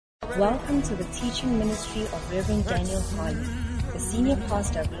Welcome to the teaching ministry of Reverend Daniel Harley, the senior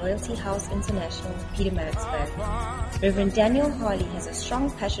pastor of Loyalty House International, Pietermaritzburg. Reverend Daniel Harley has a strong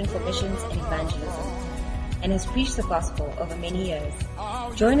passion for missions and evangelism and has preached the gospel over many years.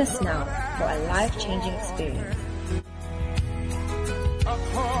 Join us now for a life-changing experience.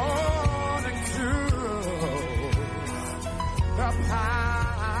 According to the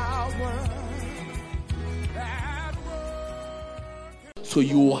power that works. So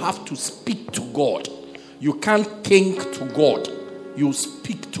you have to speak to God. You can't think to God. You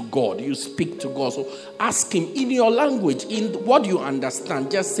speak to God. You speak to God. So ask Him in your language, in what you understand.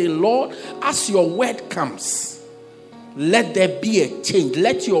 Just say, Lord, as your word comes, let there be a change.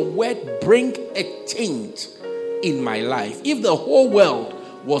 Let your word bring a change in my life. If the whole world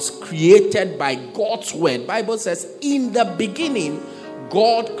was created by God's word, Bible says, in the beginning,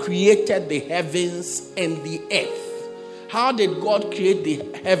 God created the heavens and the earth. How did God create the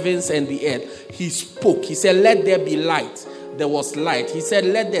heavens and the earth? He spoke. He said, let there be light. There was light. He said,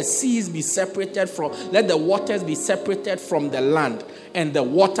 let the seas be separated from, let the waters be separated from the land. And the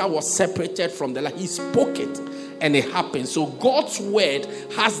water was separated from the land. He spoke it and it happened. So God's word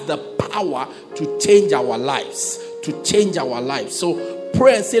has the power to change our lives. To change our lives. So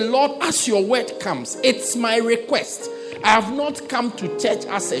pray and say, Lord, as your word comes, it's my request. I have not come to church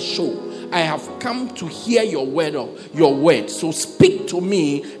as a show. I have come to hear your word. So speak to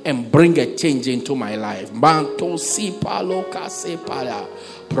me and bring a change into my life. Manto si palo kase para.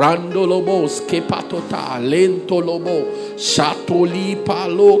 Brandolobo skepatota lentolobo shatoli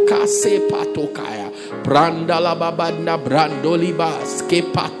palo kase patokaya. Brandala babanda brandoliba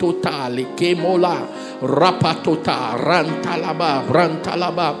skepatota lekemola rapatota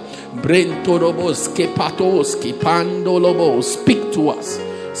rantalaba brentolobo skepatoski pandolobo. Speak to us.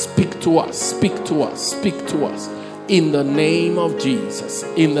 Speak to us, speak to us, speak to us. In the name of Jesus.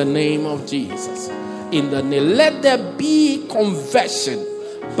 In the name of Jesus. Let there be conversion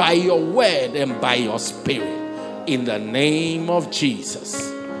by your word and by your spirit. In the name of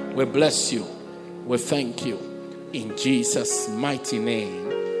Jesus. We bless you. We thank you. In Jesus' mighty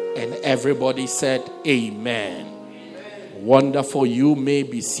name. And everybody said, Amen. Amen. Wonderful. You may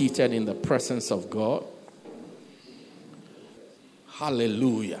be seated in the presence of God.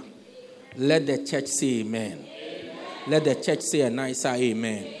 Hallelujah. Let the church say amen. Amen. Let the church say a nicer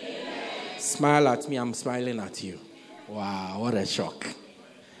amen. Amen. Smile at me, I'm smiling at you. Wow, what a shock.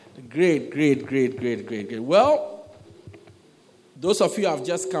 Great. Well, those of you who have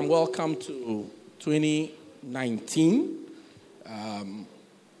just come, welcome to 2019.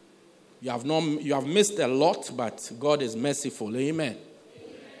 You have missed a lot, but God is merciful. Amen. Amen.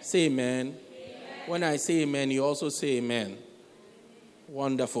 Say amen. Amen. When I say amen, you also say amen.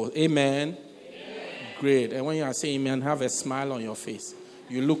 Wonderful. Amen. Amen. Great. And when you are saying amen, have a smile on your face.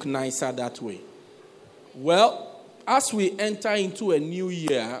 You look nicer that way. Well, as we enter into a new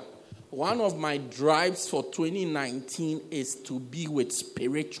year, one of my drives for 2019 is to be with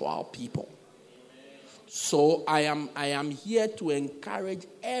spiritual people. So I am here to encourage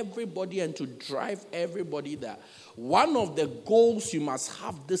everybody and to drive everybody there. One of the goals you must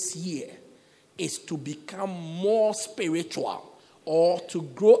have this year is to become more spiritual. Or to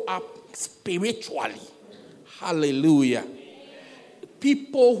grow up spiritually. Hallelujah.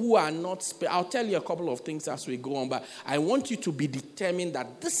 People who are not I'll tell you a couple of things as we go on, but I want you to be determined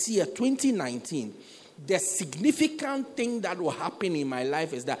that this year, 2019, the significant thing that will happen in my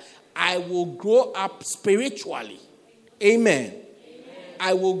life is that I will grow up spiritually. Amen. Amen.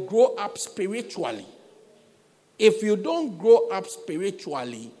 I will grow up spiritually. If you don't grow up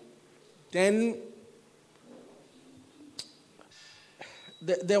spiritually, then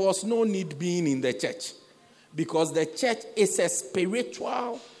there was no need being in the church, because the church is a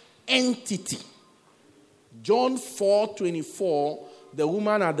spiritual entity. John 4:24, the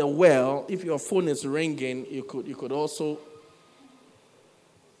woman at the well, if your phone is ringing, you could also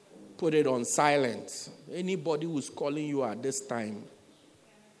put it on silent. Anybody who's calling you at this time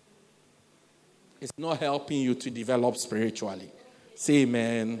is not helping you to develop spiritually. Say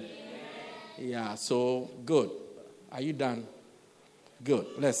amen. Yeah, so good. Are you done? Good.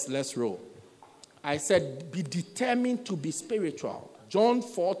 Let's roll. I said, be determined to be spiritual. John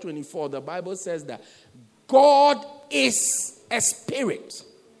 4:24, the Bible says that God is a spirit,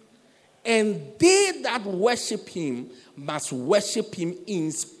 and they that worship him must worship him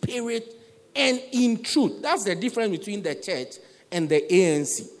in spirit and in truth. That's the difference between the church and the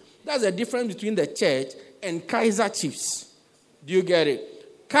ANC. That's the difference between the church and Kaiser Chiefs. Do you get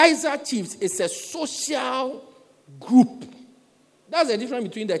it? Kaiser Chiefs is a social group. That's the difference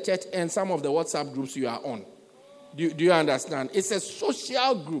between the church and some of the WhatsApp groups you are on. Do you understand? It's a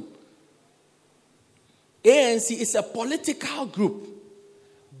social group. ANC is a political group,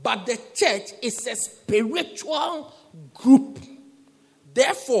 but the church is a spiritual group.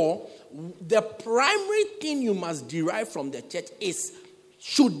 Therefore, the primary thing you must derive from the church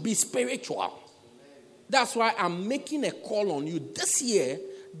should be spiritual. That's why I'm making a call on you this year.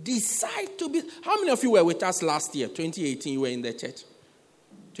 Decide to be. How many of you were with us last year? 2018, you were in the church.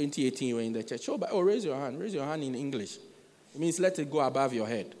 2018, you were in the church. Raise your hand. Raise your hand in English. It means let it go above your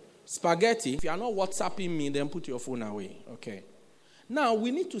head. Spaghetti, if you are not WhatsApping me, then put your phone away. Okay. Now,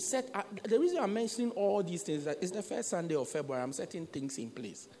 we need to set. The reason I'm mentioning all these things is that it's the first Sunday of February. I'm setting things in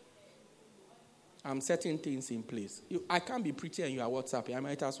place. I can't be preaching and you are WhatsApping. I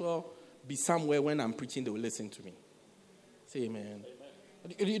might as well be somewhere when I'm preaching, they will listen to me. Say amen.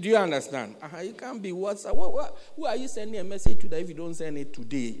 Do you understand? You can't be WhatsApp. Who are you sending a message to that if you don't send it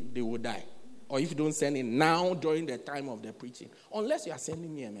today, they will die? Or if you don't send it now during the time of the preaching. Unless you are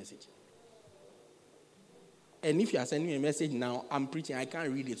sending me a message. And if you are sending me a message now, I'm preaching, I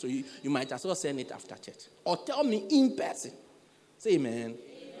can't read it. So you might as well send it after church. Or tell me in person. Say amen.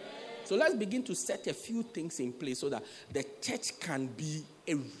 So let's begin to set a few things in place so that the church can be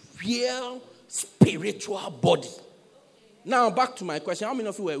a real spiritual body. Now, back to my question. How many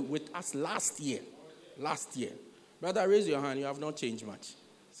of you were with us last year? Brother, raise your hand. You have not changed much.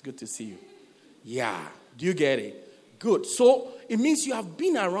 It's good to see you. Yeah. Do you get it? Good. So, it means you have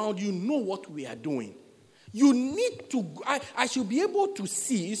been around. You know what we are doing. You need to, I should be able to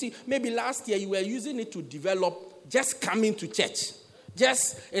see. You see, maybe last year you were using it to develop just coming to church.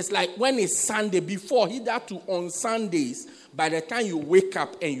 It's like when it's Sunday, before hitherto on Sundays, by the time you wake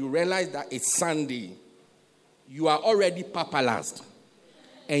up and you realize that it's Sunday, you are already papalized.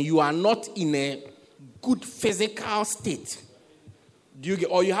 And you are not in a good physical state.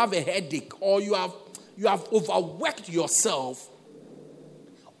 Or you have a headache, or you have overworked yourself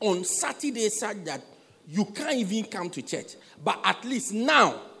on Saturday such that you can't even come to church. But at least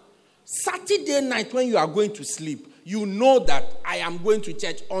now, Saturday night when you are going to sleep, you know that I am going to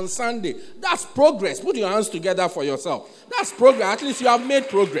church on Sunday. That's progress. Put your hands together for yourself. That's progress. At least you have made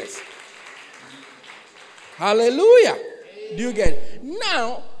progress. Hallelujah. Do you get it?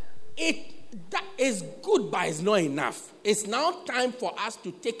 Now, that is good, but it's not enough. It's now time for us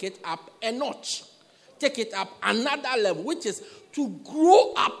to take it up a notch. Take it up another level, which is to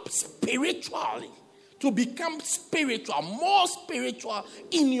grow up spiritually. To become spiritual, more spiritual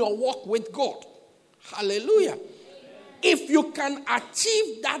in your walk with God. Hallelujah. If you can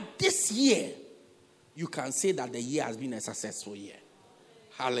achieve that this year, you can say that the year has been a successful year.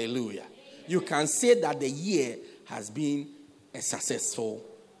 Hallelujah. You can say that the year has been a successful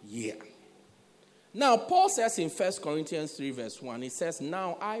year. Now, Paul says in 1 Corinthians 3 verse 1, he says,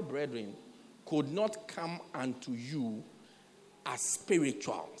 "Now I, brethren, could not come unto you as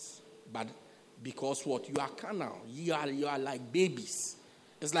spirituals, but because what? You are carnal. You are like babies.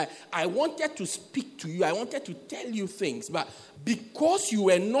 It's like, I wanted to speak to you. I wanted to tell you things. But because you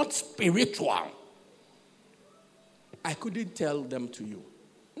were not spiritual, I couldn't tell them to you."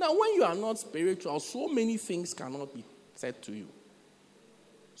 Now, when you are not spiritual, so many things cannot be said to you.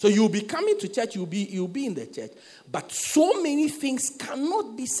 So you'll be coming to church, you'll be in the church. But so many things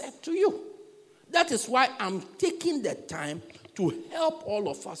cannot be said to you. That is why I'm taking the time to help all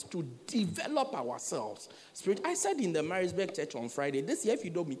of us to develop ourselves. I said in the Marisburg Church on Friday, this year if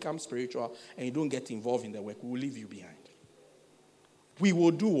you don't become spiritual and you don't get involved in the work, we will leave you behind. We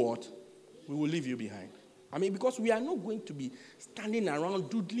will do what? We will leave you behind. Because we are not going to be standing around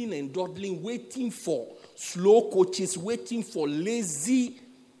doodling and dawdling, waiting for slow coaches, waiting for lazy,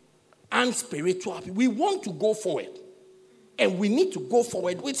 unspiritual people. We want to go forward. And we need to go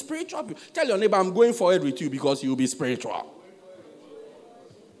forward with spiritual people. Tell your neighbor, I'm going forward with you because you will be spiritual.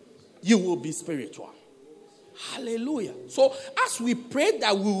 You will be spiritual. Hallelujah. So as we pray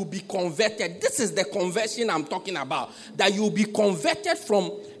that we will be converted, this is the conversion I'm talking about. That you will be converted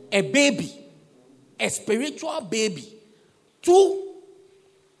from a baby, a spiritual baby, to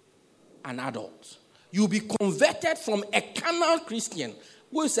an adult. You'll be converted from a carnal Christian,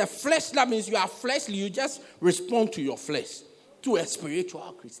 who is a flesh. That means you are fleshly. You just respond to your flesh, to a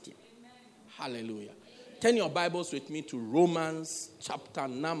spiritual Christian. Amen. Hallelujah. Turn your Bibles with me to Romans chapter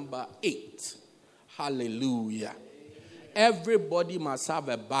number 8. Hallelujah. Everybody must have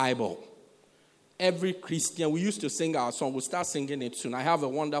a Bible. Every Christian. We used to sing our song. We'll start singing it soon. I have a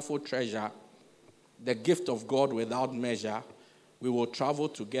wonderful treasure, the gift of God without measure. We will travel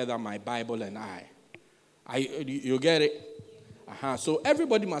together, my Bible and I. You get it? So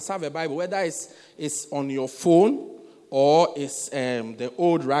everybody must have a Bible, whether it's on your phone or it's the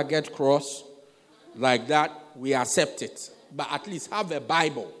old ragged cross. Like that, we accept it. But at least have a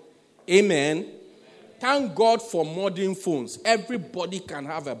Bible. Amen. Thank God for modern phones. Everybody can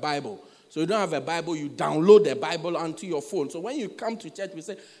have a Bible. So you don't have a Bible, you download the Bible onto your phone. So when you come to church, we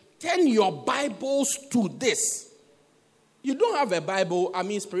say, turn your Bibles to this. You don't have a Bible,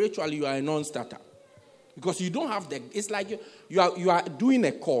 spiritually you are a non-starter. Because you don't have it's like you are doing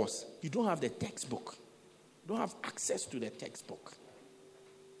a course. You don't have the textbook. You don't have access to the textbook.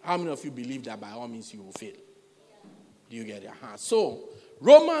 How many of you believe that by all means you will fail? Do you get it? So,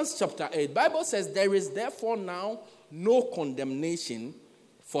 Romans chapter 8, Bible says, there is therefore now no condemnation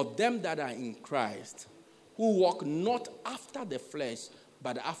for them that are in Christ, who walk not after the flesh,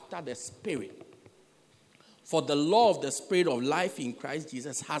 but after the Spirit. For the law of the Spirit of life in Christ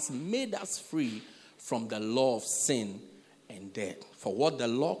Jesus has made us free from the law of sin and death. For what the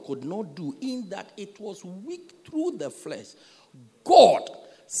law could not do, in that it was weak through the flesh, God,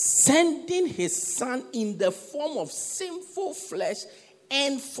 sending his Son in the form of sinful flesh,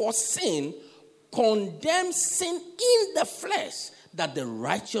 and for sin, condemned sin in the flesh, that the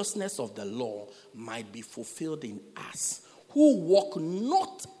righteousness of the law might be fulfilled in us, who walk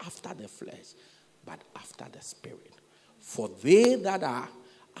not after the flesh, but after the Spirit. For they that are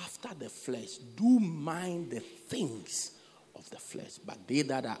after the flesh do mind the things of the flesh, but they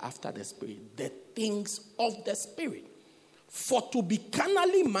that are after the Spirit, the things of the Spirit. For to be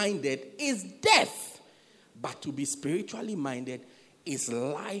carnally minded is death, but to be spiritually minded is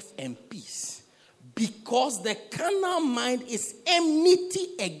life and peace. Because the carnal mind is enmity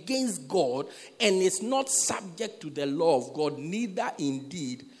against God and is not subject to the law of God, neither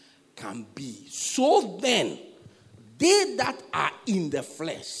indeed can be. So then, they that are in the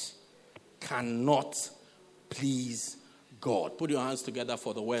flesh cannot please God. Put your hands together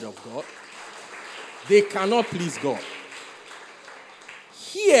for the word of God. They cannot please God.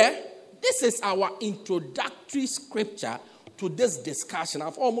 Here, this is our introductory scripture to this discussion.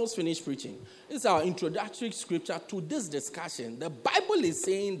 I've almost finished preaching. This is our introductory scripture to this discussion. The Bible is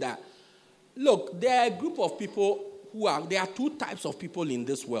saying that, look, there are a group of people there are two types of people in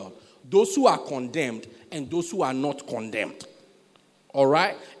this world. Those who are condemned and those who are not condemned. All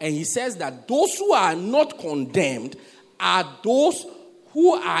right? And he says that those who are not condemned are those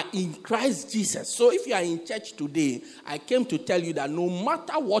who are in Christ Jesus. So if you are in church today, I came to tell you that no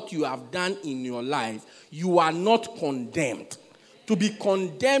matter what you have done in your life, you are not condemned. To be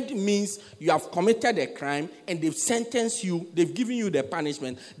condemned means you have committed a crime and they've sentenced you, they've given you the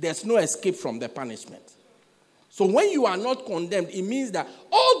punishment. There's no escape from the punishment. So when you are not condemned, it means that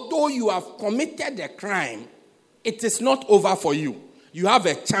although you have committed a crime, it is not over for you. You have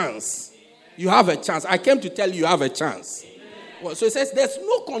a chance. You have a chance. I came to tell you have a chance. Well, so it says there's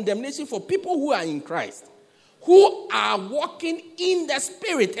no condemnation for people who are in Christ, who are walking in the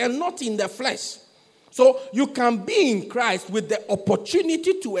Spirit and not in the flesh. So you can be in Christ with the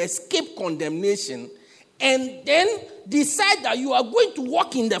opportunity to escape condemnation and then decide that you are going to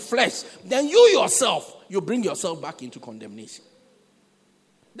walk in the flesh. Then you bring yourself back into condemnation.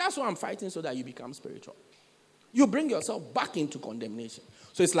 That's why I'm fighting, so that you become spiritual. You bring yourself back into condemnation.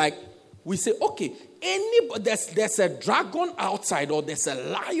 So it's like we say, okay, there's a dragon outside or there's a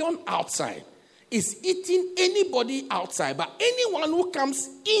lion outside. It's eating anybody outside. But anyone who comes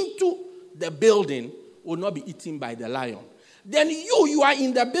into the building will not be eaten by the lion. Then you are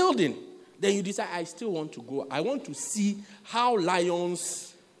in the building. Then you decide, I still want to go. I want to see how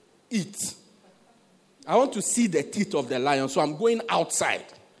lions eat. I want to see the teeth of the lion. So I'm going outside.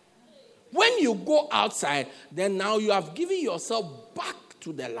 When you go outside, then now you have given yourself back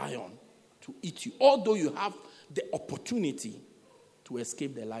to the lion to eat you. Although you have the opportunity to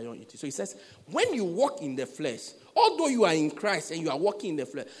escape the lion eating. So he says, when you walk in the flesh, although you are in Christ and you are walking in the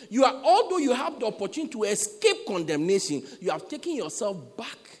flesh, although you have the opportunity to escape condemnation, you have taken yourself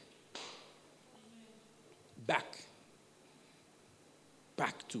back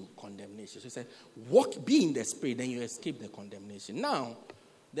to condemnation. So he said, be in the Spirit, then you escape the condemnation. Now,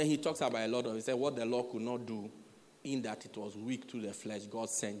 then he talks about a lot of, he said, what the law could not do, in that it was weak through the flesh, God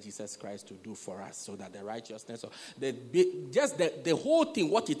sent Jesus Christ to do for us, so that the righteousness of the whole thing,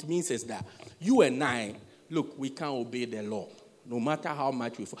 what it means is that you and I, look, we can't obey the law, no matter how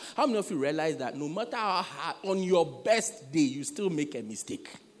much we fall. How many of you realize that no matter how hard, on your best day, you still make a mistake?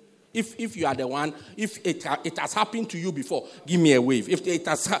 If you are the one, if it has happened to you before, give me a wave. If it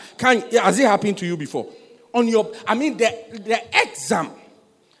has it happened to you before? The exam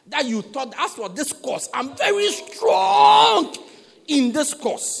that you thought, as for this course, I'm very strong in this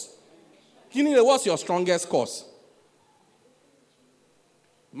course. You know what's your strongest course?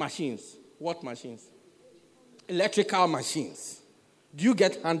 Machines. What machines? Electrical machines. Do you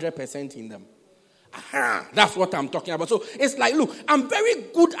get 100% in them? That's what I'm talking about. So it's like, look, I'm very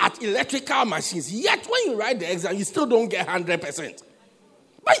good at electrical machines, yet when you write the exam, you still don't get 100%.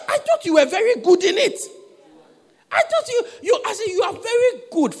 But I thought you were very good in it. I thought I said you are very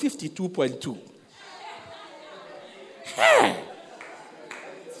good, 52.2. Hey,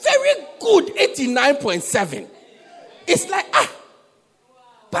 very good, 89.7. It's like,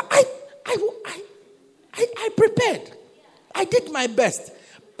 but I prepared. I did my best.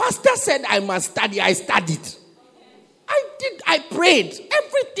 Pastor said I must study. I studied. I prayed.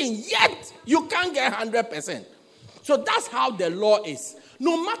 Everything. Yet, you can't get 100%. So that's how the law is.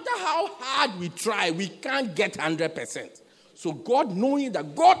 No matter how hard we try, we can't get 100%. So God, knowing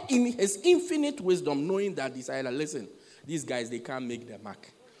that, God in his infinite wisdom, knowing that, decided, listen, these guys, they can't make the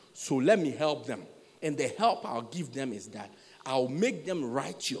mark. So let me help them. And the help I'll give them is that I'll make them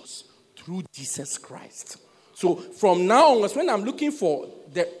righteous through Jesus Christ. So from now on, when I'm looking for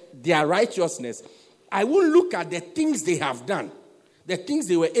their righteousness, I won't look at the things they have done, the things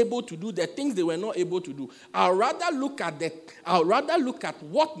they were able to do, the things they were not able to do. I'll rather look at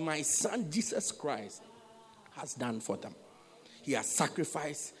what my son Jesus Christ has done for them. He has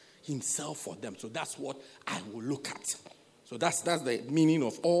sacrificed himself for them. So that's what I will look at. So that's the meaning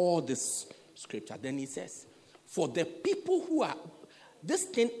of all this scripture. Then he says, for the people who are, this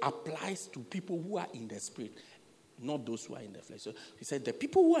thing applies to people who are in the spirit, not those who are in the flesh. So he said, the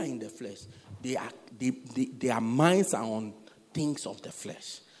people who are in the flesh, their minds are on things of the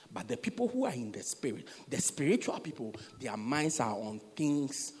flesh. But the people who are in the spirit, the spiritual people, their minds are on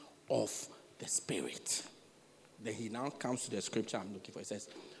things of the spirit. Then he now comes to the scripture I'm looking for. He says,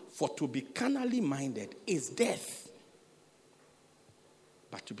 for to be carnally minded is death.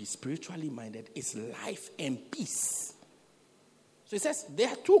 But to be spiritually minded is life and peace. So he says there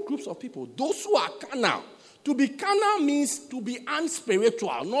are two groups of people. Those who are carnal. To be carnal means to be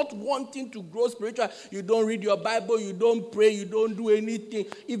unspiritual, not wanting to grow spiritual. You don't read your Bible, you don't pray, you don't do anything.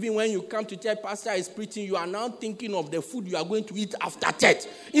 Even when you come to church, pastor is preaching, you are now thinking of the food you are going to eat after church,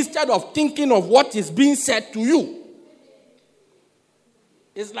 instead of thinking of what is being said to you.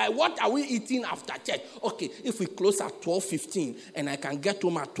 It's like, what are we eating after church? Okay, if we close at 12:15 and I can get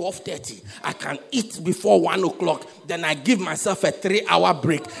home at 12:30, I can eat before 1 o'clock. Then I give myself a 3-hour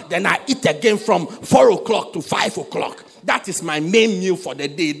break. Then I eat again from 4 o'clock to 5 o'clock. That is my main meal for the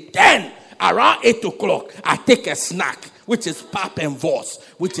day. Then, around 8 o'clock, I take a snack, which is pap and vos,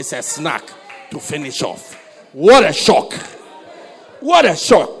 which is a snack to finish off. What a shock. What a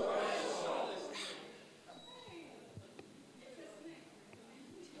shock.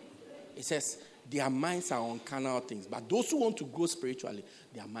 It says their minds are on carnal things. But those who want to grow spiritually,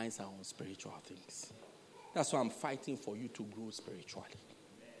 their minds are on spiritual things. That's why I'm fighting for you to grow spiritually.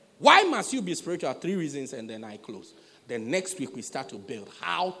 Why must you be spiritual? 3 reasons, and then I close. Then next week we start to build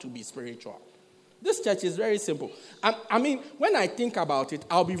how to be spiritual. This church is very simple. I mean, when I think about it,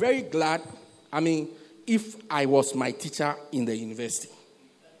 I'll be very glad, if I was my teacher in the university.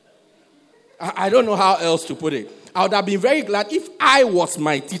 I don't know how else to put it. I would have been very glad if I was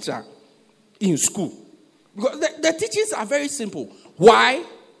my teacher in school. Because the teachings are very simple. Why,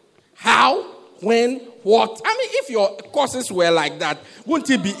 how, when, what. If your courses were like that, wouldn't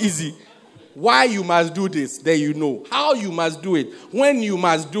it be easy? Why you must do this, then you know. How you must do it, when you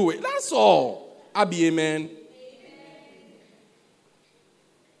must do it. That's all. Abi, amen.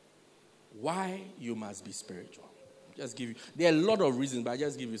 Why you must be spiritual. Just give you. There are a lot of reasons, but I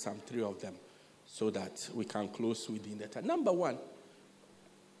just give you some 3 of them so that we can close within the time. Number 1.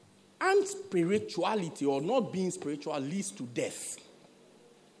 Unspirituality or not being spiritual leads to death.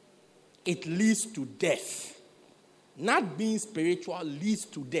 It leads to death. Not being spiritual leads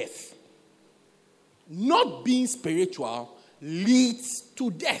to death. Not being spiritual leads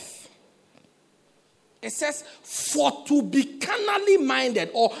to death. It says, for to be carnally minded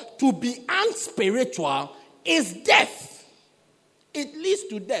or to be unspiritual is death. It leads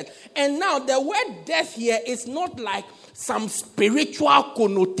to death. And now the word death here is not like some spiritual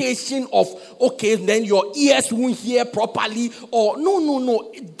connotation of, okay, then your ears won't hear properly. Or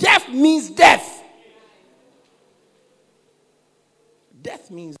no. Death means death.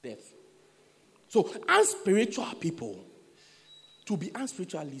 Death means death. So unspiritual people, to be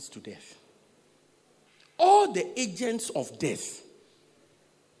unspiritual leads to death. All the agents of death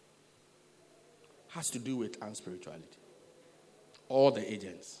has to do with unspirituality. All the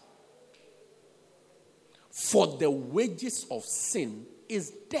agents. For the wages of sin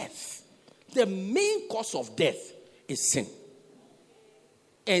is death. The main cause of death is sin.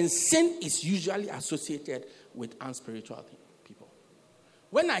 And sin is usually associated with unspiritual people.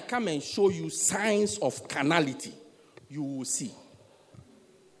 When I come and show you signs of carnality, you will see.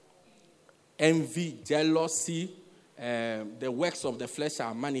 envy, jealousy, the works of the flesh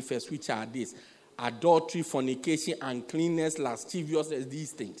are manifest, which are these: adultery, fornication, uncleanness, lasciviousness,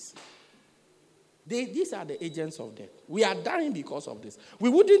 these things. These are the agents of death. We are dying because of this. We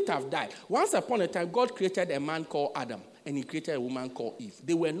wouldn't have died. Once upon a time, God created a man called Adam, and he created a woman called Eve.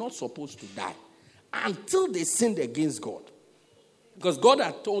 They were not supposed to die until they sinned against God. Because God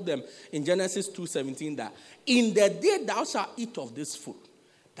had told them in Genesis 2:17 that in the day thou shalt eat of this food,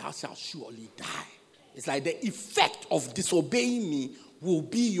 thou shalt surely die. It's like the effect of disobeying me will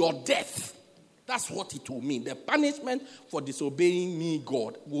be your death. That's what it will mean. The punishment for disobeying me,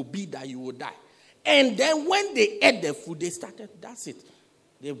 God, will be that you will die. And then when they ate the food, they started, that's it.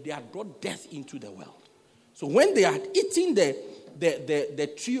 They had brought death into the world. So when they had eaten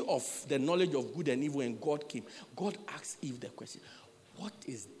the tree of the knowledge of good and evil and God came, God asked Eve the question, what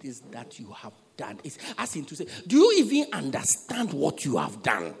is this that you have done? It's asking to say, do you even understand what you have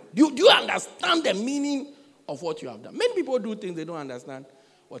done? Do you understand the meaning of what you have done? Many people do things they don't understand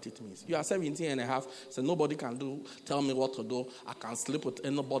what it means. You are 17 and a half, so nobody can tell me what to do. I can sleep with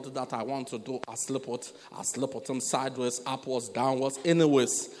anybody that I want to do. I'll sleep with him sideways, upwards, downwards,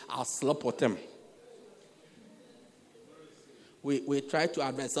 anyways. I'll sleep with him. We try to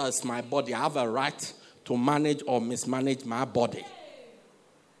advance, it's my body. I have a right to manage or mismanage my body.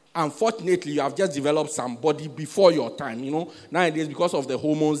 Unfortunately, you have just developed somebody before your time. Nowadays, because of the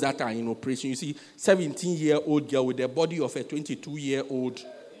hormones that are in operation, you see 17-year-old girl with the body of a 22-year-old.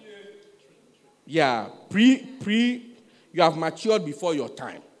 Yeah, you have matured before your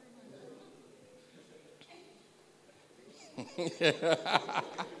time.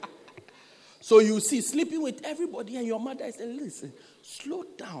 So you see, sleeping with everybody, and your mother is saying, listen, slow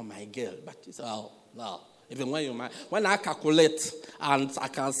down, my girl. But it's, no. Even when I calculate, and I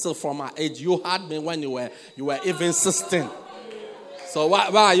can see from my age, you had me when you were even 16. So why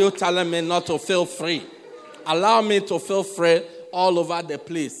are you telling me not to feel free? Allow me to feel free all over the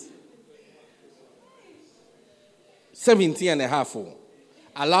place. 17 and a half.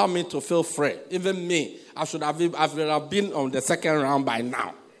 Allow me to feel free. Even me, I should have been on the second round by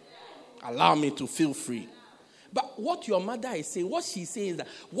now. Allow me to feel free. But what your mother is saying, what she's saying is that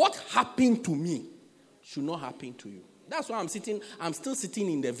what happened to me should not happen to you. That's why I'm still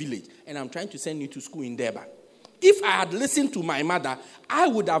sitting in the village, and I'm trying to send you to school in Durban. If I had listened to my mother, I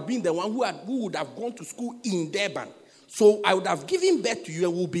would have been the one who would have gone to school in Durban. So I would have given birth to you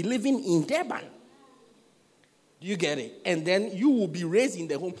and will be living in Durban. Do you get it? And then you will be raised in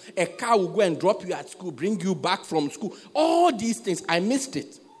the home. A car will go and drop you at school, bring you back from school. All these things, I missed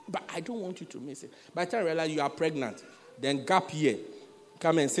it. But I don't want you to miss it. By the time you realize you are pregnant, then gap year.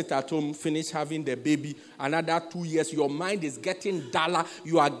 Come and sit at home, finish having the baby. Another 2 years, your mind is getting duller.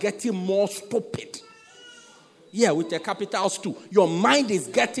 You are getting more stupid. Yeah, with a capital too. Your mind is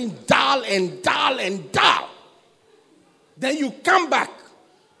getting dull and dull and dull. Then you come back.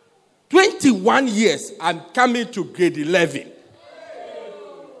 21 years, I'm coming to grade 11.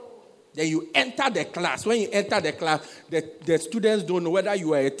 Then you enter the class. When you enter the class, the students don't know whether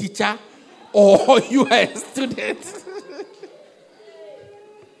you are a teacher or you are a student.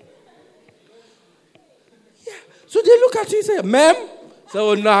 So they look at you and say, ma'am?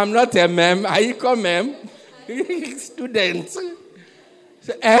 So, no, I'm not a ma'am. Are you called ma'am? Students.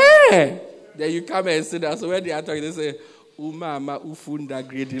 So, Then you come and sit down. So when they are talking, they say, Umama Ufunda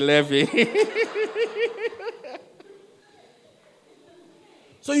grade 11.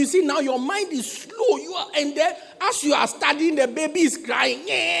 So you see, now your mind is slow. And then as you are studying, the baby is crying.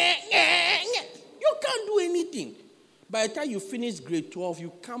 You can't do anything. By the time you finish grade 12,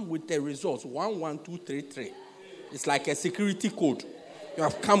 you come with the results. 1, 1, 2, 3, 3. It's like a security code. You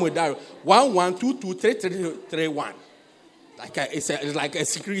have come with that 1, 1, 2, 2, 3, 3, 3, 1. It's like a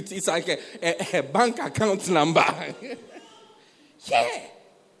security. It's like a bank account number. Yeah.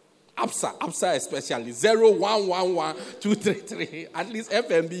 ABSA especially 0, 1, 1, 1, 2, 3, 3. At least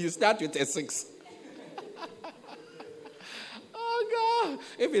FMB you start with a 6. Oh God!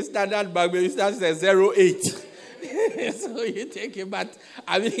 If it's standard bank, you start with a 0, 8. So you take it, but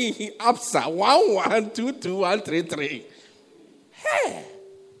I mean, ABSA 1, 1, 2, 2, 1, 3, 3. Hey!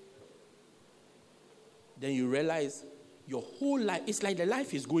 Then you realize your whole life, it's like the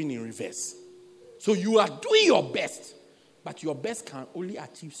life is going in reverse. So you are doing your best, but your best can only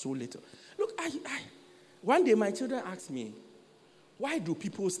achieve so little. Look, one day my children asked me, why do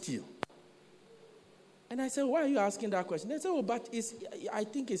people steal? And I said, why are you asking that question? They said, but I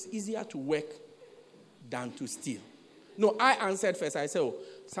think it's easier to work than to steal. No, I answered first. I said,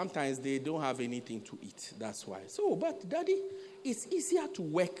 sometimes they don't have anything to eat. That's why. So, but Daddy, it's easier to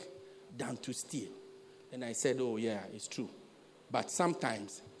work than to steal. And I said, yeah, it's true. But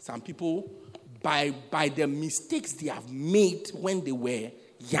sometimes, some people by the mistakes they have made when they were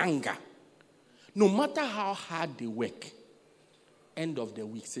younger. No matter how hard they work, end of the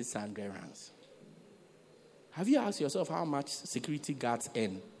week, 600 rands. Have you asked yourself how much security guards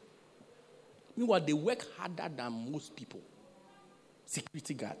earn? Meanwhile, they work harder than most people.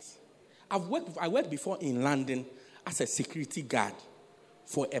 Security guards. I worked before in London as a security guard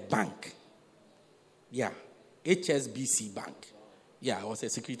for a bank. Yeah, HSBC Bank. Yeah, I was a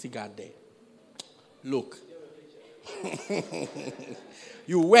security guard there. Look.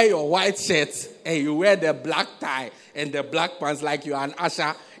 You wear your white shirt and you wear the black tie and the black pants like you are an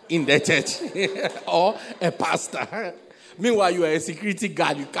usher in the church or a pastor. Meanwhile, you are a security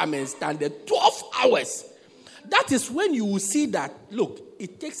guard. You come and stand there 12 hours. That is when you will see that, look,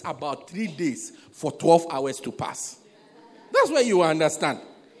 it takes about 3 days for 12 hours to pass. That's where you will understand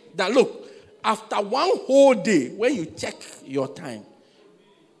that, look, after one whole day, when you check your time,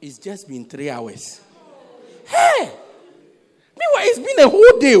 it's just been 3 hours. Hey! Meanwhile, it's been a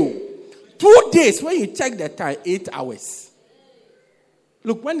whole day. 2 days, when you check the time, 8 hours.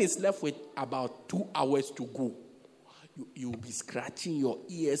 Look, when it's left with about 2 hours to go, you'll be scratching your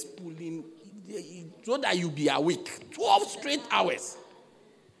ears, pulling, so that you'll be awake. 12 straight hours.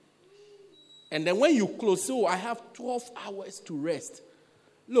 And then when you close, so I have 12 hours to rest.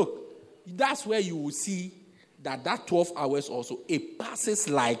 Look, that's where you will see that 12 hours also, it passes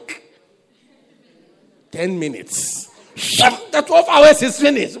like 10 minutes. The 12 hours is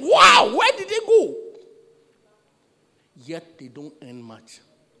finished. Wow, where did they go? Yet they don't earn much.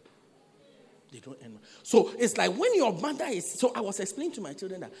 They don't earn much. So it's like when your mother is... So I was explaining to my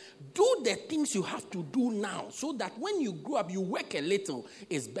children that do the things you have to do now so that when you grow up, you work a little.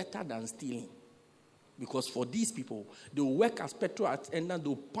 It's better than stealing. Because for these people, they will work as petrol attendant,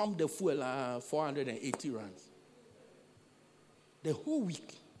 they'll pump the fuel 480 rands. The whole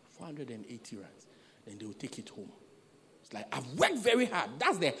week, 480 rands. Then they will take it home. It's like, I've worked very hard.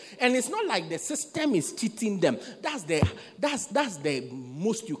 And it's not like the system is cheating them. That's the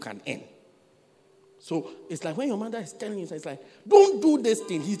most you can earn. So it's like when your mother is telling you, it's like, don't do this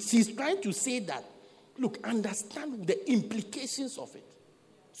thing. She's trying to say that, look, understand the implications of it.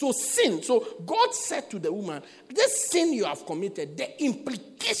 So sin. So God said to the woman, this sin you have committed, the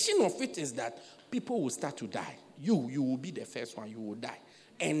implication of it is that people will start to die. You will be the first one. You will die.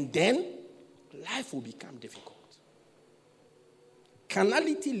 And then life will become difficult.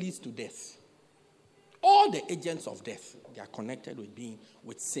 Carnality leads to death. All the agents of death, they are connected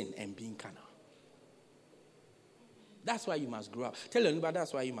with sin and being carnal. That's why you must grow up. Tell anybody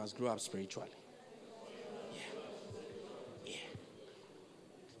that's why you must grow up spiritually.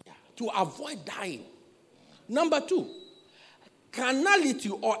 Yeah. To avoid dying. Number 2, carnality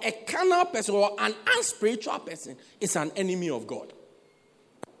or a carnal person or an unspiritual person is an enemy of God.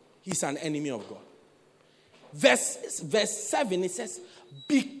 He's an enemy of God. Verse 7, it says,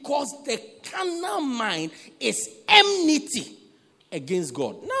 because the carnal mind is enmity against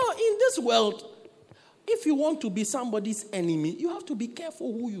God. Now, in this world, if you want to be somebody's enemy, you have to be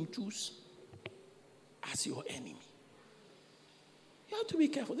careful who you choose as your enemy. You have to be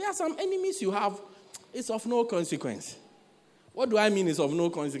careful. There are some enemies you have, it's of no consequence. What do I mean it's of no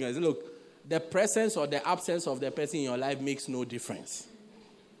consequence? Look, the presence or the absence of the person in your life makes no difference.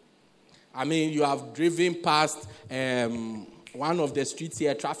 I mean, you have driven past one of the streets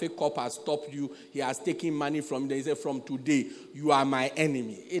here, traffic cop has stopped you, he has taken money from there. He said, from today, you are my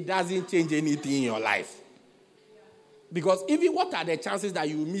enemy. It doesn't change anything in your life. Because even what are the chances that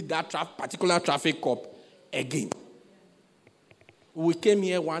you will meet that particular traffic cop again? We came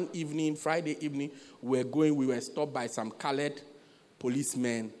here one evening, Friday evening, we were stopped by some colored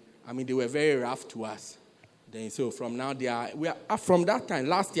policemen. I mean, they were very rough to us. Then so from now from that time,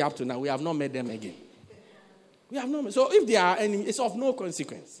 last year up to now, we have not met them again. We have not met. So if they are enemies, it's of no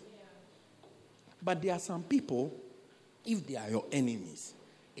consequence. But there are some people, if they are your enemies,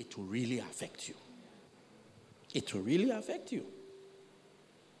 it will really affect you. It will really affect you.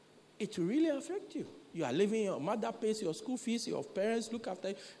 It will really affect you. You are living, your mother pays your school fees, your parents look after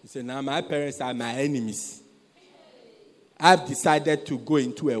you. You say, now my parents are my enemies. I've decided to go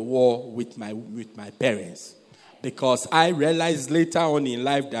into a war with my parents. Because I realized later on in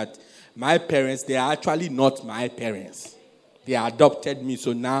life that my parents, they are actually not my parents. They adopted me,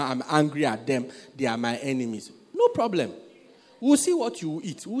 so now I'm angry at them. They are my enemies. No problem. We'll see what you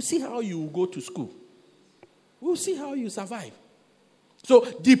eat. We'll see how you go to school. We'll see how you survive. So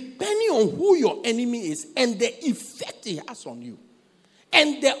depending on who your enemy is and the effect it has on you,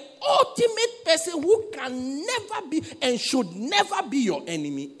 and the ultimate person who can never be and should never be your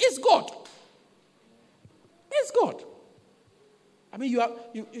enemy is God. It's God. I mean,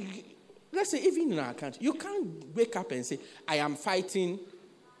 Let's say even in our country, you can't wake up and say, I am fighting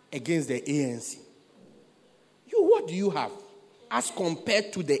against the ANC. What do you have as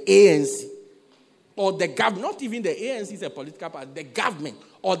compared to the ANC or the government? Not even the ANC is a political party, the government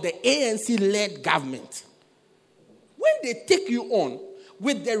or the ANC-led government. When they take you on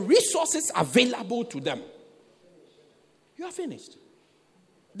with the resources available to them, you are finished.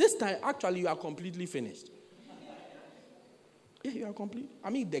 This time, actually, you are completely finished. Yeah, you are complete. I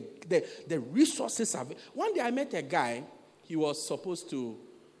mean, the resources are... One day I met a guy, he was supposed to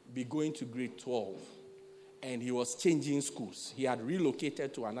be going to grade 12, and he was changing schools. He had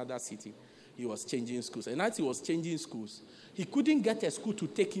relocated to another city. He was changing schools. And as he was changing schools, he couldn't get a school to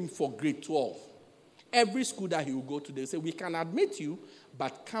take him for grade 12. Every school that he would go to, they say, we can admit you,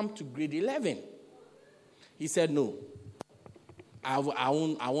 but come to grade 11. He said, no, I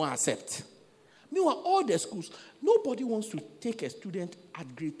won't accept. Meanwhile, all the schools, nobody wants to take a student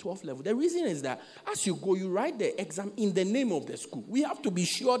at grade 12 level. The reason is that as you go, you write the exam in the name of the school. We have to be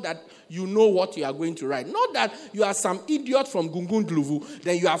sure that you know what you are going to write. Not that you are some idiot from Gungundluvu,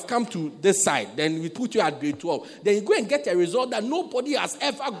 then you have come to this side, then we put you at grade 12. Then you go and get a result that nobody has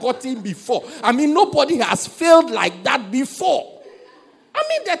ever gotten before. I mean, nobody has failed like that before. I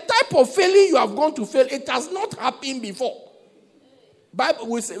mean, the type of failing you have gone to fail, it has not happened before.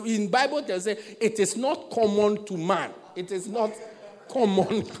 In Bible, they say it is not common to man. It is not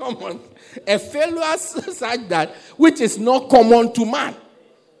common. A failure such that which is not common to man.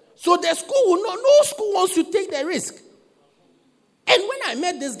 So the school will not. No school wants to take the risk. And when I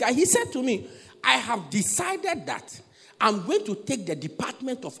met this guy, he said to me, I have decided that I'm going to take the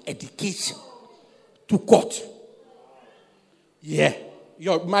Department of Education to court. Yeah.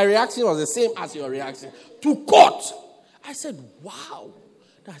 My reaction was the same as your reaction. To court. I said, wow.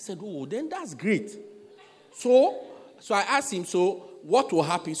 I said, oh, then that's great. So I asked him, so what will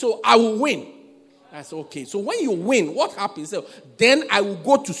happen? So I will win. I said, okay. So when you win, what happens? So then I will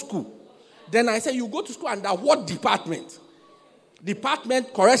go to school. Then I said, you go to school under what department?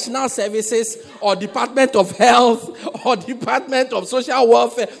 Department Correctional Services or Department of Health or Department of Social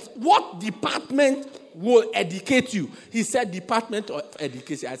Welfare. What department will educate you? He said, Department of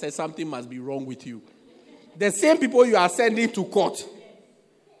Education. I said, something must be wrong with you. The same people you are sending to court.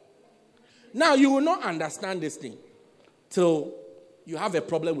 Now, you will not understand this thing till you have a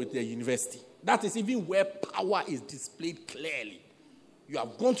problem with the university. That is even where power is displayed clearly. You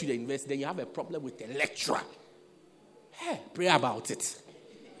have gone to the university, then you have a problem with the lecturer. Hey, pray about it.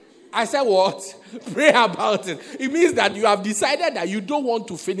 I said what? Pray about it. It means that you have decided that you don't want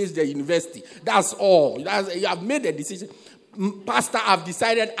to finish the university. That's all. You have made a decision. Pastor, I've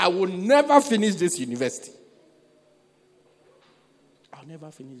decided I will never finish this university. I'll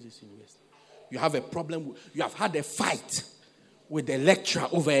never finish this university. You have a problem. You have had a fight with the lecturer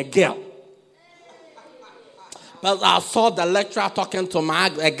over a girl. But I saw the lecturer talking to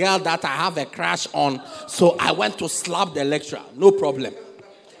a girl that I have a crush on. So I went to slap the lecturer. No problem.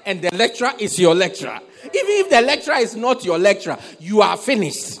 And the lecturer is your lecturer. Even if the lecturer is not your lecturer, you are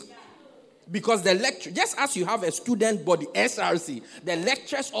finished. Because the lecturer, just as you have a student body, SRC, the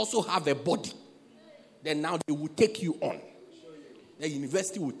lecturers also have a body. Then now they will take you on. The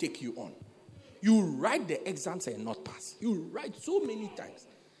university will take you on. You write the exams and not pass. You write so many times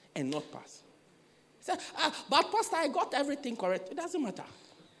and not pass. Say, but Pastor, I got everything correct. It doesn't matter.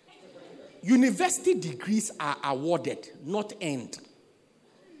 University degrees are awarded, not earned.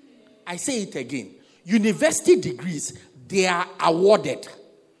 I say it again. University degrees, they are awarded.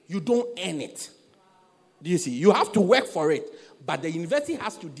 You don't earn it. Do you see? You have to work for it. But the university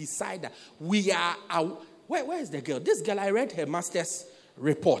has to decide that we are... Where is the girl? This girl, I read her master's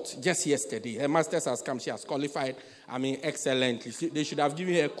report just yesterday. Her master's has come. She has qualified, excellently. They should have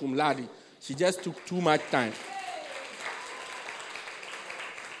given her cum laude. She just took too much time.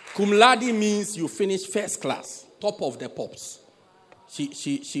 Cum laude means you finish first class, top of the pops.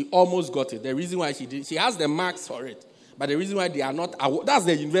 She almost got it. The reason why she has the marks for it. But the reason why they are not, that's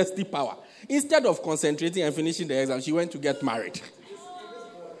the university power. Instead of concentrating and finishing the exam, she went to get married.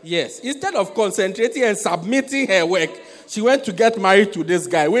 Yes. Instead of concentrating and submitting her work, she went to get married to this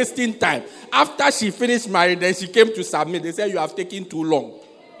guy, wasting time. After she finished married, then she came to submit. They said, you have taken too long.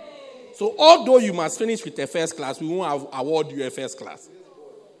 So although you must finish with a first class, we won't award you a first class.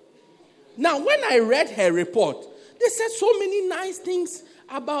 Now, when I read her report, they said so many nice things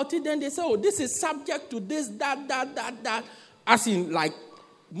about it. Then they said, oh, this is subject to this, that. As in, like,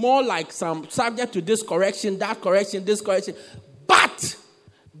 more like some subject to this correction, that correction, this correction. But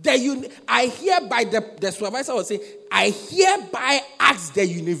I hereby, the supervisor was saying, I hereby ask the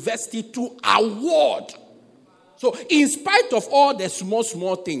university to award So in spite of all the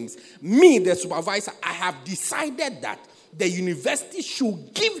small things, me, the supervisor, I have decided that the university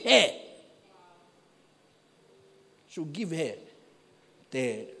should give her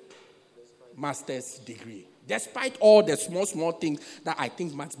the master's degree. Despite all the small things that I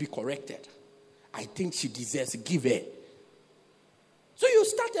think must be corrected. I think she deserves to give her. So you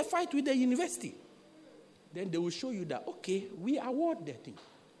start a fight with the university. Then they will show you that, okay, we award the thing.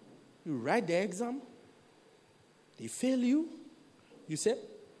 You write the exam. They fail you. You say,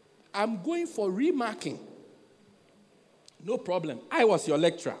 I'm going for remarking. No problem. I was your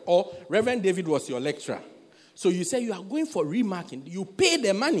lecturer. Or Reverend David was your lecturer. So you say you are going for remarking. You pay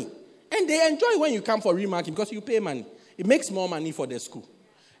the money. And they enjoy when you come for remarking because you pay money. It makes more money for the school.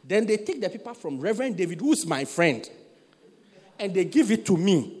 Then they take the paper from Reverend David, who's my friend, and they give it to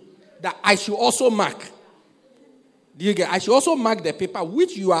me that I should also mark. Do you get? I should also mark the paper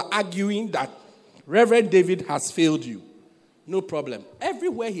which you are arguing that Reverend David has failed you. No problem.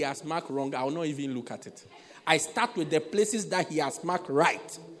 Everywhere he has marked wrong, I will not even look at it. I start with the places that he has marked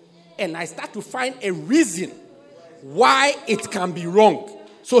right. And I start to find a reason why it can be wrong.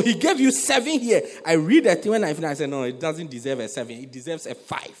 So he gave you 7 here. I read that when I finish, I said, no, it doesn't deserve a 7. It deserves a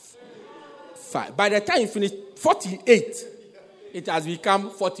 5. 5. By the time you finish 48, it has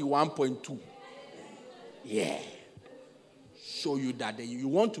become 41.2. Yeah. Show you that you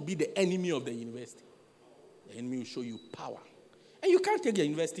want to be the enemy of the university. The enemy will show you power. And you can't take the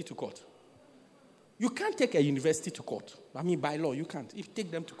university to court. You can't take a university to court. I mean, by law, you can't. If you take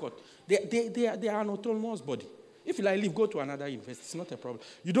them to court, they are an autonomous body. If you like leave, go to another university. It's not a problem.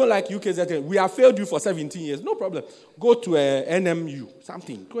 You don't like UKZN. We have failed you for 17 years. No problem. Go to NMU,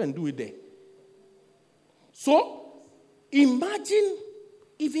 something. Go and do it there. So, imagine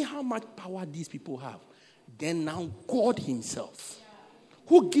even how much power these people have. Then now God himself,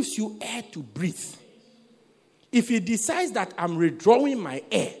 who gives you air to breathe. If he decides that I'm withdrawing my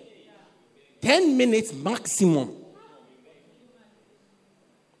air, 10 minutes maximum.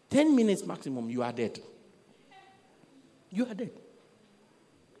 10 minutes maximum, you are dead. You are dead.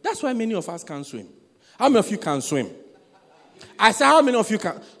 That's why many of us can't swim. How many of you can swim? I said, how many of you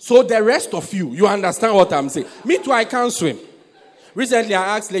can? So the rest of you, you understand what I'm saying. Me too, I can't swim. Recently,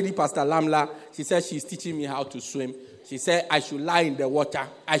 I asked Lady Pastor Lamla. She said she's teaching me how to swim. She said I should lie in the water.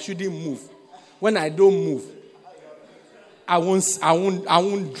 I shouldn't move. When I don't move, I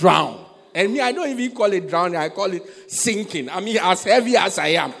won't drown. And me, I don't even call it drowning. I call it sinking. I mean, as heavy as I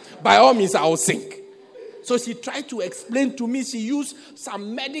am, by all means, I will sink. So she tried to explain to me. She used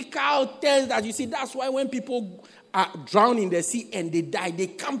some medical terms that you see. That's why when people are drowned in the sea and they die, they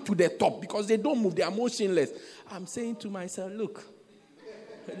come to the top because they don't move. They are motionless. I'm saying to myself, look,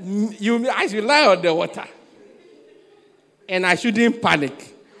 I should lie on the water. And I shouldn't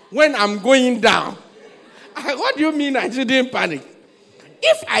panic. When I'm going down, what do you mean I shouldn't panic?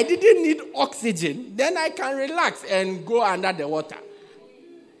 If I didn't need oxygen, then I can relax and go under the water.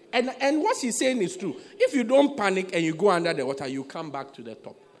 And what she's saying is true. If you don't panic and you go under the water, you come back to the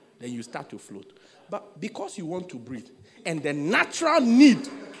top. Then you start to float. But because you want to breathe, and the natural need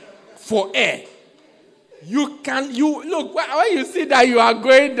for air, you look, when you see that you are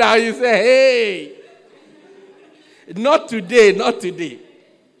going down, you say, hey, not today, not today.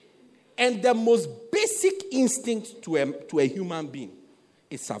 And the most basic instinct to a human being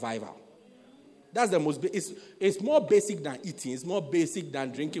is survival. That's the most. It's more basic than eating. It's more basic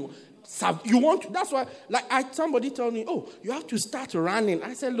than drinking. You want to, that's why. Somebody told me, "Oh, you have to start running."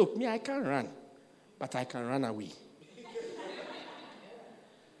 I said, "Look, me, I can't run, but I can run away."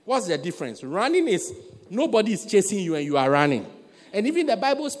 What's the difference? Running is nobody is chasing you and you are running, and even the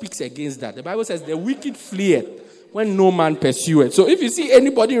Bible speaks against that. The Bible says, "The wicked fleeth when no man pursueth." So if you see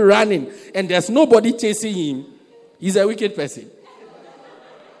anybody running and there's nobody chasing him, he's a wicked person.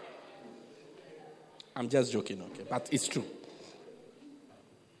 I'm just joking, okay? But it's true.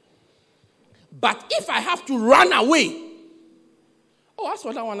 But if I have to run away, that's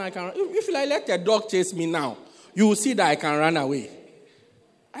what that one I can run. If I let a dog chase me now, you will see that I can run away.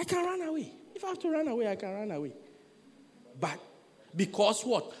 I can run away. If I have to run away, I can run away. But because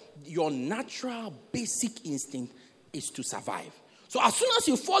what? Your natural basic instinct is to survive. So as soon as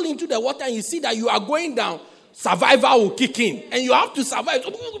you fall into the water and you see that you are going down, survival will kick in. And you have to survive.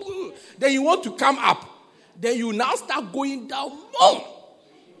 Then you want to come up. Then you now start going down more.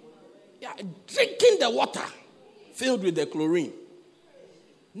 Yeah, drinking the water filled with the chlorine.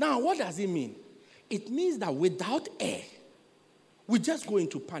 Now, what does it mean? It means that without air, we just go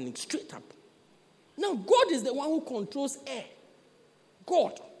into panic straight up. Now, God is the one who controls air.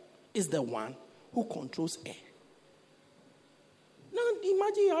 God is the one who controls air. Now,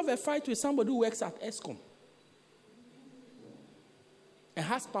 imagine you have a fight with somebody who works at ESCOM. and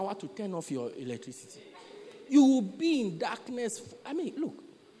has power to turn off your electricity. You will be in darkness. I mean, look,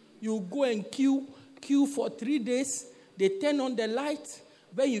 you go and queue for 3 days. They turn on the light.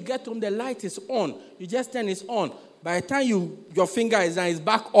 When you get home, the light is on. You just turn it on. By the time your finger is down, it's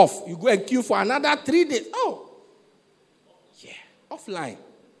back off. You go and queue for another 3 days. Oh, yeah, offline.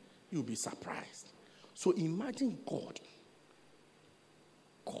 You'll be surprised. So imagine God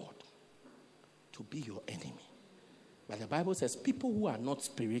to be your enemy. But the Bible says people who are not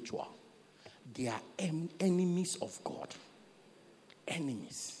spiritual, they are enemies of God.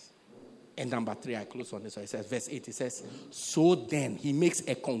 Enemies. And number 3, I close on this one. It says, verse 8, it says, so then, he makes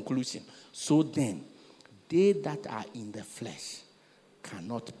a conclusion. So then, they that are in the flesh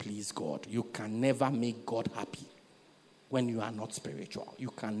cannot please God. You can never make God happy when you are not spiritual. You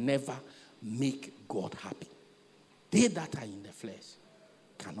can never make God happy. They that are in the flesh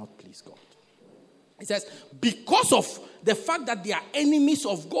cannot please God. It says, because of the fact that they are enemies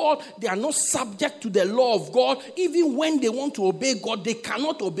of God, they are not subject to the law of God. Even when they want to obey God, they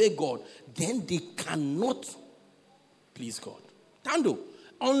cannot obey God. Then they cannot please God. Tando,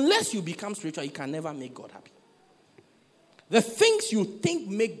 unless you become spiritual, you can never make God happy. The things you think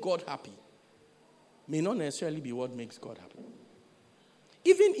make God happy may not necessarily be what makes God happy.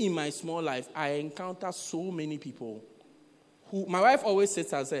 Even in my small life, I encounter so many people who, my wife always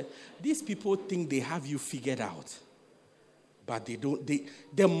says and says, these people think they have you figured out. But they don't.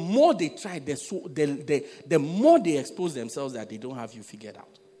 The more they try, the more they expose themselves that they don't have you figured out.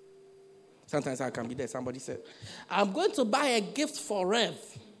 Sometimes I can be there. Somebody said, I'm going to buy a gift for Rev.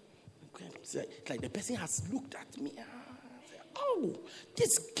 It's like the person has looked at me. Oh,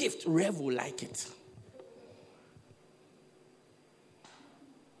 this gift, Rev will like it.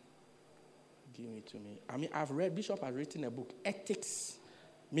 Give it to me. I mean, Bishop has written a book, Ethics,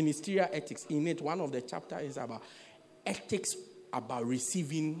 Ministerial Ethics. In it, one of the chapters is about ethics about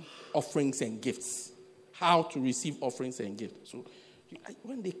receiving offerings and gifts. How to receive offerings and gifts. So,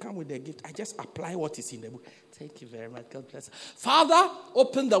 when they come with their gift, I just apply what is in the book. Thank you very much. God bless. Father,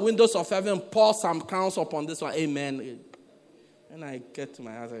 open the windows of heaven, pour some crowns upon this one. Amen. When I get to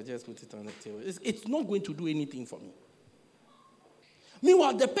my house, I just put it on the table. It's not going to do anything for me.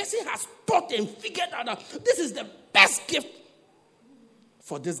 Meanwhile, the person has thought and figured out that this is the best gift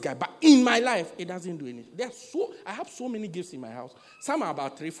for this guy. But in my life, it doesn't do anything. I have so many gifts in my house. Some are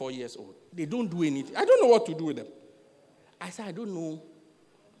about 3-4 years old. They don't do anything. I don't know what to do with them. I said, I don't know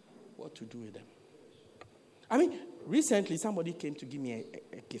what to do with them. I mean, recently somebody came to give me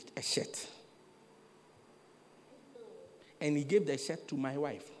a gift, a shirt. And he gave the shirt to my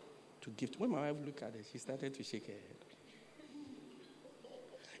wife to gift. When my wife looked at it, she started to shake her head.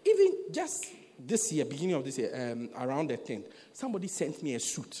 Even just this year, beginning of this year, around the 10th, somebody sent me a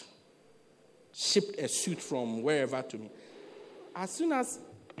suit. Shipped a suit from wherever to me. As soon as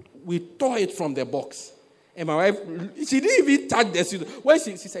we tore it from the box, and my wife, she didn't even touch the suit. When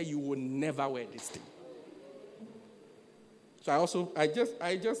she said, you will never wear this thing. So I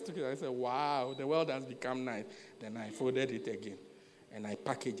just took it and I said, wow, the world has become nice. Then I folded it again. And I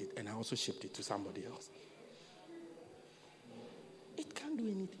packaged it. And I also shipped it to somebody else. It can't do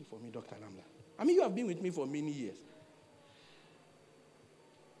anything for me, Dr. Lambda. I mean, you have been with me for many years.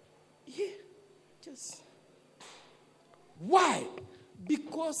 Yeah, just. Why?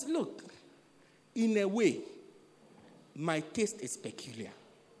 Because, look, in a way, my taste is peculiar.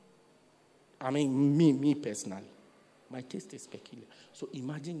 I mean, me personally. My taste is peculiar. So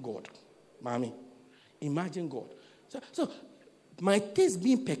imagine God. Mommy, imagine God. So my taste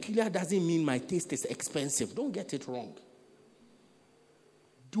being peculiar doesn't mean my taste is expensive. Don't get it wrong.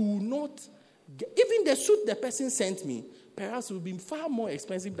 Do not, even the suit the person sent me, perhaps would be far more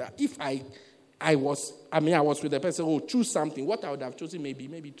expensive than if I was with the person, choose something. What I would have chosen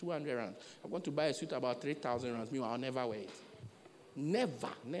maybe 200 rands. I want to buy a suit about 3,000 rands. Meanwhile, I'll never wear it. Never.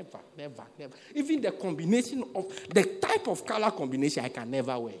 Even the combination of, the type of color combination, I can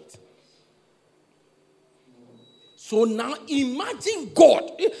never wear it. So now imagine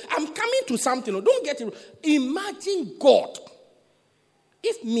God. I'm coming to something. Don't get it. Imagine God.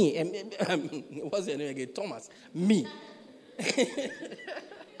 If me, what's your name again? Thomas. Me.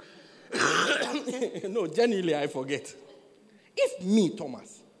 No, genuinely, I forget. If me,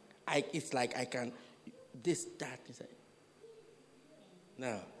 Thomas, it's like I can, that.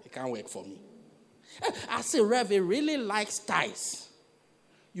 No, it can't work for me. I say, Rev, really likes ties.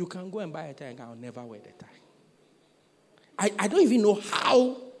 You can go and buy a tie and I'll never wear the tie. I don't even know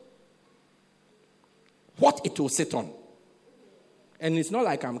what it will sit on. And it's not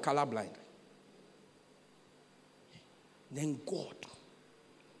like I'm colorblind. Then God,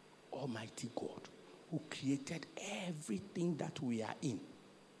 Almighty God, who created everything that we are in,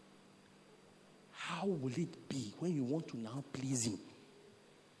 how will it be when you want to now please him?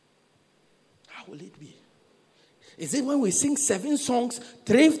 How will it be? Is it when we sing 7 songs,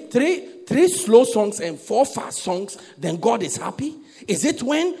 three slow songs and 4 fast songs, then God is happy? Is it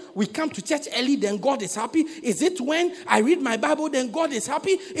when we come to church early, then God is happy? Is it when I read my Bible, then God is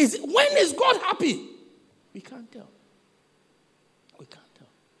happy? When is God happy? We can't tell. We can't tell.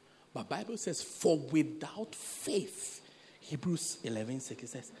 But Bible says, for without faith, Hebrews 11:6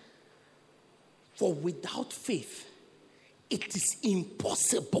 says, for without faith, it is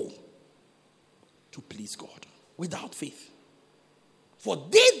impossible to please God. Without faith. For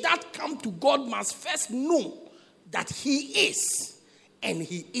they that come to God must first know that he is, and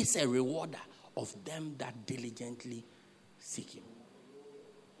he is a rewarder of them that diligently seek him.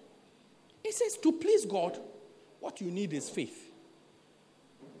 It says to please God, what you need is faith.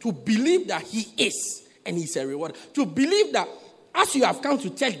 To believe that he is, and he's a rewarder. To believe that as you have come to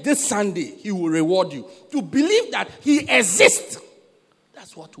church this Sunday, he will reward you. To believe that he exists,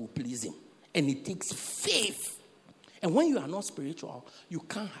 that's what will please him. And it takes faith. And when you are not spiritual, you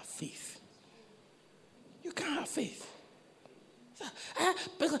can't have faith. You can't have faith.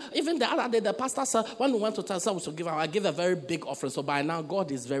 Even the other day, the pastor said, when we went to tell us to give, I gave a very big offering. So by now,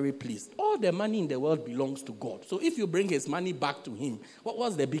 God is very pleased. All the money in the world belongs to God. So if you bring his money back to him,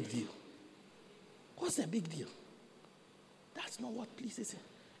 what's the big deal? What's the big deal? That's not what pleases him.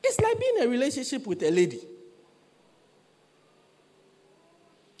 It's like being in a relationship with a lady.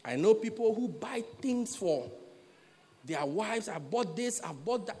 I know people who buy things for their wives. I bought this, I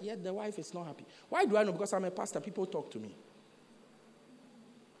bought that. Yet the wife is not happy. Why do I know? Because I'm a pastor. People talk to me.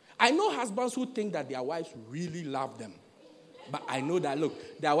 I know husbands who think that their wives really love them. But I know that,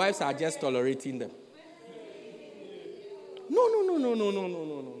 look, their wives are just tolerating them.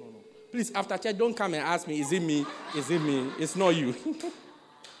 No. Please, after church, don't come and ask me, is it me? Is it me? It's not you.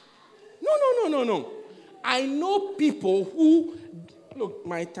 No. I know people who, look,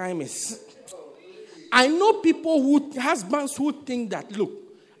 my time is... I know people husbands who think that, look,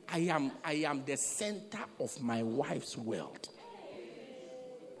 I am the center of my wife's world.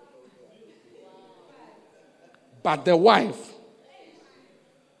 But the wife,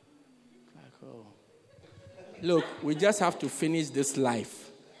 look, we just have to finish this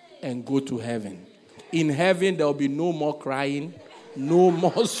life and go to heaven. In heaven, there will be no more crying, no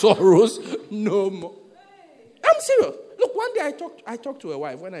more sorrows, no more. I'm serious. Look, one day I talked to a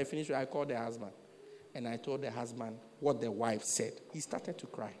wife. When I finished, I called the husband. And I told the husband what the wife said. He started to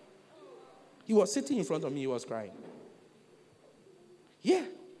cry. He was sitting in front of me. He was crying. Yeah.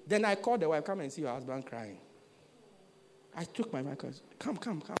 Then I called the wife, come and see your husband crying. I took my mic.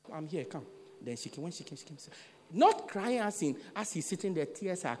 Come. I'm here, come. Then when she came. Not crying as he's sitting there,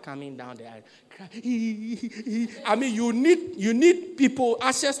 tears are coming down the eye. I mean, you need people,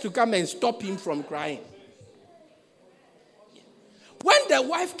 ushers to come and stop him from crying. When the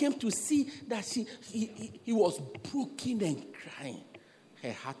wife came to see that he was broken and crying,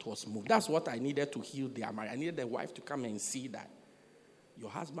 her heart was moved. That's what I needed to heal their marriage. I needed the wife to come and see that your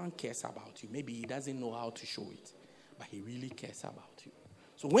husband cares about you. Maybe he doesn't know how to show it, but he really cares about you.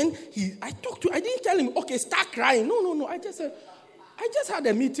 So when I talked to, I didn't tell him, okay, start crying. No. I just said, I just had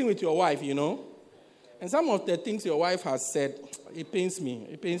a meeting with your wife, you know. And some of the things your wife has said, it pains me.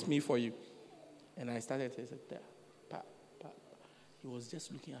 It pains me for you. And I started to say, he was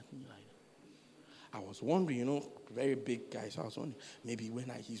just looking at me like that. I was wondering, you know, very big guy. So I was wondering, maybe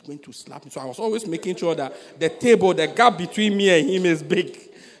when he's going to slap me. So I was always making sure that the gap between me and him is big.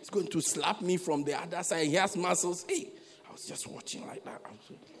 He's going to slap me from the other side. He has muscles. Hey, I was just watching like that.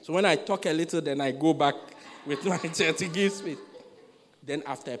 So when I talk a little, then I go back with my chest. He gives me. Then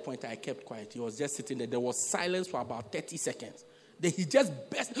after a point, I kept quiet. He was just sitting there. There was silence for about 30 seconds. Then he just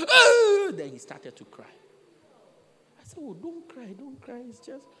burst. Then he started to cry. I said, oh, don't cry. It's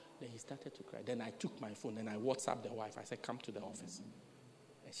just... Then he started to cry. Then I took my phone and I WhatsApped the wife. I said, come to the office.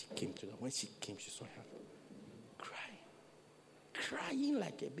 And she came to when she came, she saw her crying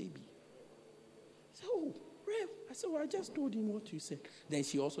like a baby. I said, oh, Rev. I said, well, I just told him what you said. Then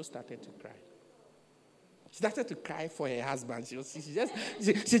she also started to cry. She started to cry for her husband.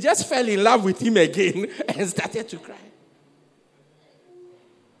 She just fell in love with him again and started to cry.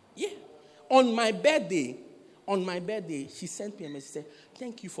 Yeah. On my birthday, she sent me a message. She said,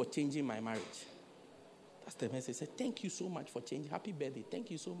 thank you for changing my marriage. That's the message. She said, thank you so much for changing. Happy birthday.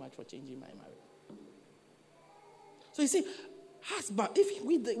 Thank you so much for changing my marriage. So you see, husband, if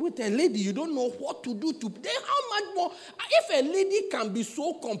with a lady, you don't know what to do to, then how much more? If a lady can be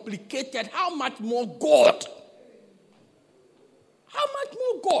so complicated, how much more God? How much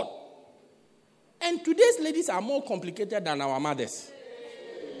more God? And today's ladies are more complicated than our mothers.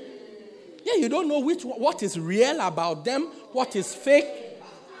 Yeah, you don't know what is real about them, what is fake.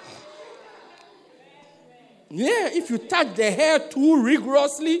 Yeah, if you touch the hair too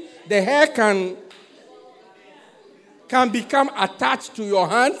rigorously, the hair can become attached to your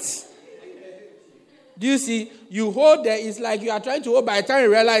hands. Do you see? You hold there, it's like you are trying to hold, by the time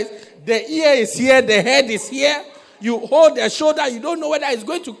you realize the ear is here, the head is here. You hold the shoulder, you don't know whether it's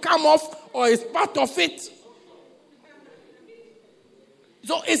going to come off or it's part of it.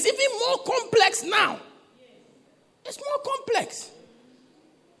 So it's even more complex now. It's more complex.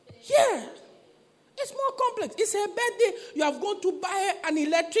 Yeah. It's more complex. It's her birthday. You have gone to buy an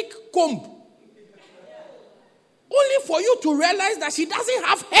electric comb. Only for you to realize that she doesn't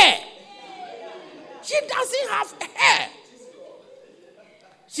have hair. She doesn't have hair.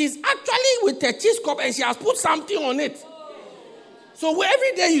 She's actually with a cheese cup and she has put something on it. So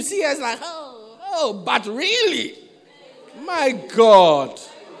every day you see her, it's like, oh, but really? My God.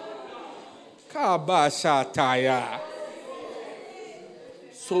 Kabashataya.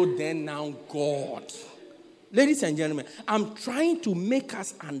 So then now God. Ladies and gentlemen, I'm trying to make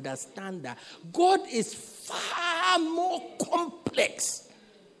us understand that God is far more complex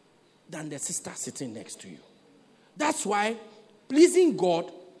than the sister sitting next to you. That's why pleasing God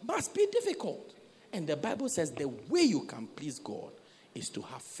must be difficult. And the Bible says the way you can please God is to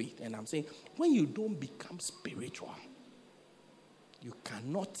have faith. And I'm saying, when you don't become spiritual, you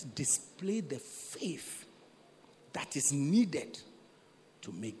cannot display the faith that is needed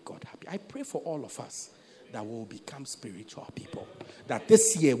to make God happy. I pray for all of us that we will become spiritual people. That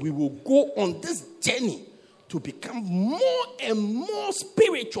this year we will go on this journey to become more and more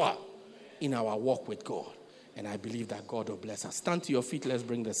spiritual in our walk with God. And I believe that God will bless us. Stand to your feet. Let's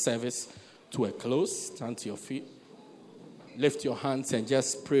bring the service to a close. Stand to your feet. Lift your hands and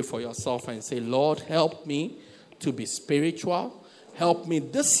just pray for yourself and say, Lord, help me to be spiritual. Help me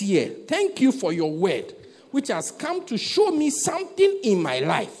this year. Thank you for your word, which has come to show me something in my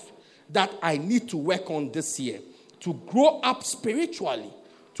life that I need to work on this year. To grow up spiritually,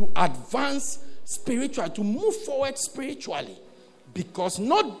 to advance spiritually, to move forward spiritually. Because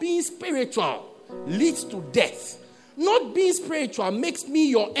not being spiritual leads to death. Not being spiritual makes me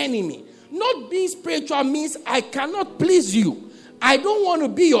your enemy. Not being spiritual means I cannot please you. I don't want to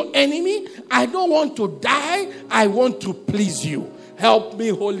be your enemy. I don't want to die. I want to please you. Help me,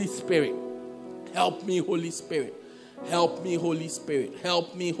 Holy Spirit. Help me, Holy Spirit. Help me, Holy Spirit.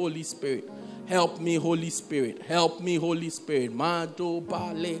 Help me, Holy Spirit. Help me, Holy Spirit. Help me, Holy Spirit.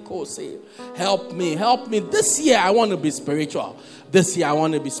 Help me. Help me. This year I want to be spiritual. This year I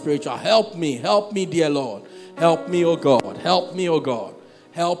want to be spiritual. Help me. Help me, dear Lord. Help me, O God. Help me, O God.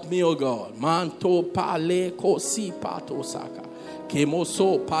 Help me, O God. Manto pale kosi pato saka.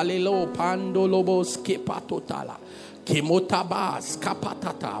 Kemoso palelo pandolobo skepato tala. Kemotabas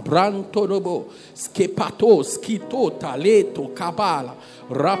kapatata brantorobo skepato skitota leto kabala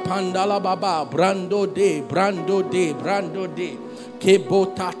rapandala baba brando de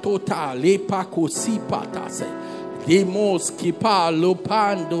kebota tota lepako sipatase demos kipalo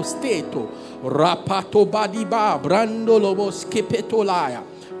pando steto rapato badiba brando lobo skepetolaya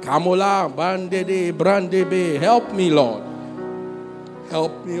kamola bande de brandebe. Help me, Lord.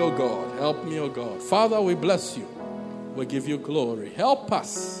 Help me, O God. Help me, O God. Father, we bless you. We give you glory. Help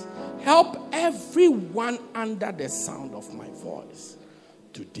us. Help everyone under the sound of my voice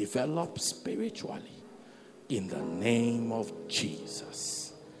to develop spiritually in the name of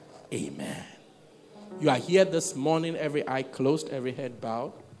Jesus. Amen. You are here this morning, every eye closed, every head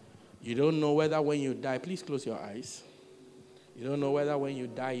bowed. You don't know whether when you die, please close your eyes. You don't know whether when you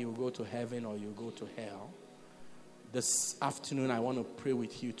die you go to heaven or you go to hell. This afternoon I want to pray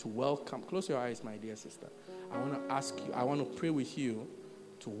with you to welcome. Close your eyes, my dear sister. I want to pray with you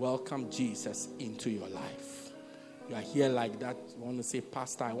to welcome Jesus into your life. You are here like that. You want to say,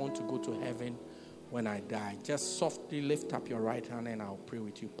 Pastor, I want to go to heaven when I die. Just softly lift up your right hand and I'll pray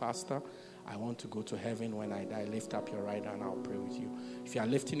with you. Pastor, I want to go to heaven when I die. Lift up your right hand, I'll pray with you. If you are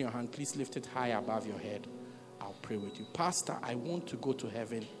lifting your hand, please lift it high above your head. I'll pray with you. Pastor, I want to go to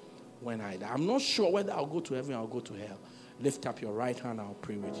heaven when I die. I'm not sure whether I'll go to heaven or I'll go to hell. Lift up your right hand, I'll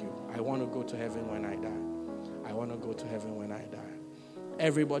pray with you. I want to go to heaven when I die. I want to go to heaven when I die.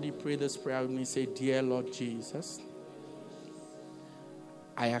 Everybody pray this prayer with me. Say, Dear Lord Jesus,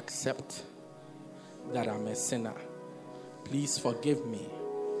 I accept that I'm a sinner. Please forgive me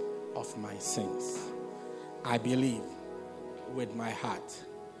of my sins. I believe with my heart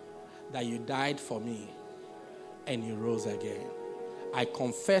that you died for me and you rose again. I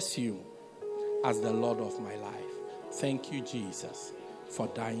confess you as the Lord of my life. Thank you, Jesus, for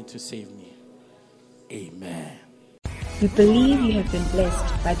dying to save me. Amen. We believe you have been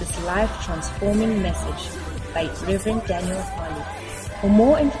blessed by this life-transforming message by Reverend Daniel Harley. For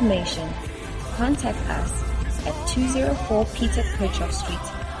more information, contact us at 204 Peter Kirchhoff Street,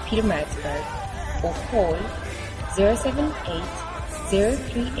 Pietermaritzburg, or call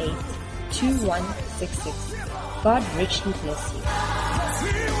 078-038-2166. God richly bless you.